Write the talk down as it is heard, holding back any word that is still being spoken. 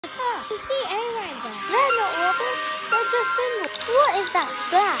See, right there. They're not rubbish. They're just symbols. What is that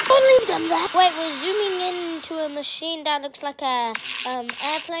splat? Don't leave them there. Wait, we're zooming into a machine that looks like a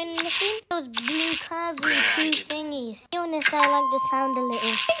airplane machine. Those blue curvy two thingies. To be honest, I like the sound a little.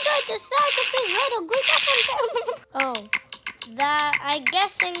 I think the circus is little good. Oh, that. I'm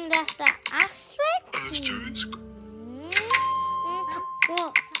guessing that's an asterisk.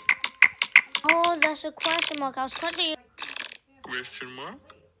 What? Oh, that's a question mark. I was questioning. Question mark?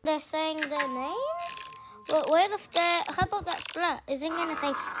 They're saying their names? But what if they're... How about that splat? Is it going to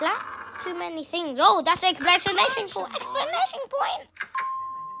say splat? Too many things. Oh, that's explanation point. Explanation point.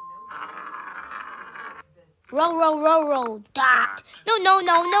 Roll, roll, roll, roll. Dot. No.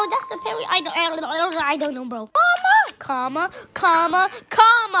 That's a period. I don't know, bro. Comma.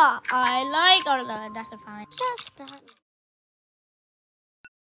 I like... Oh, that's a fine. Just that.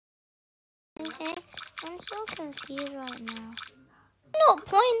 Okay, I'm so confused right now. No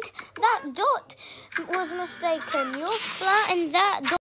point. That dot was mistaken. Your splat and that dot.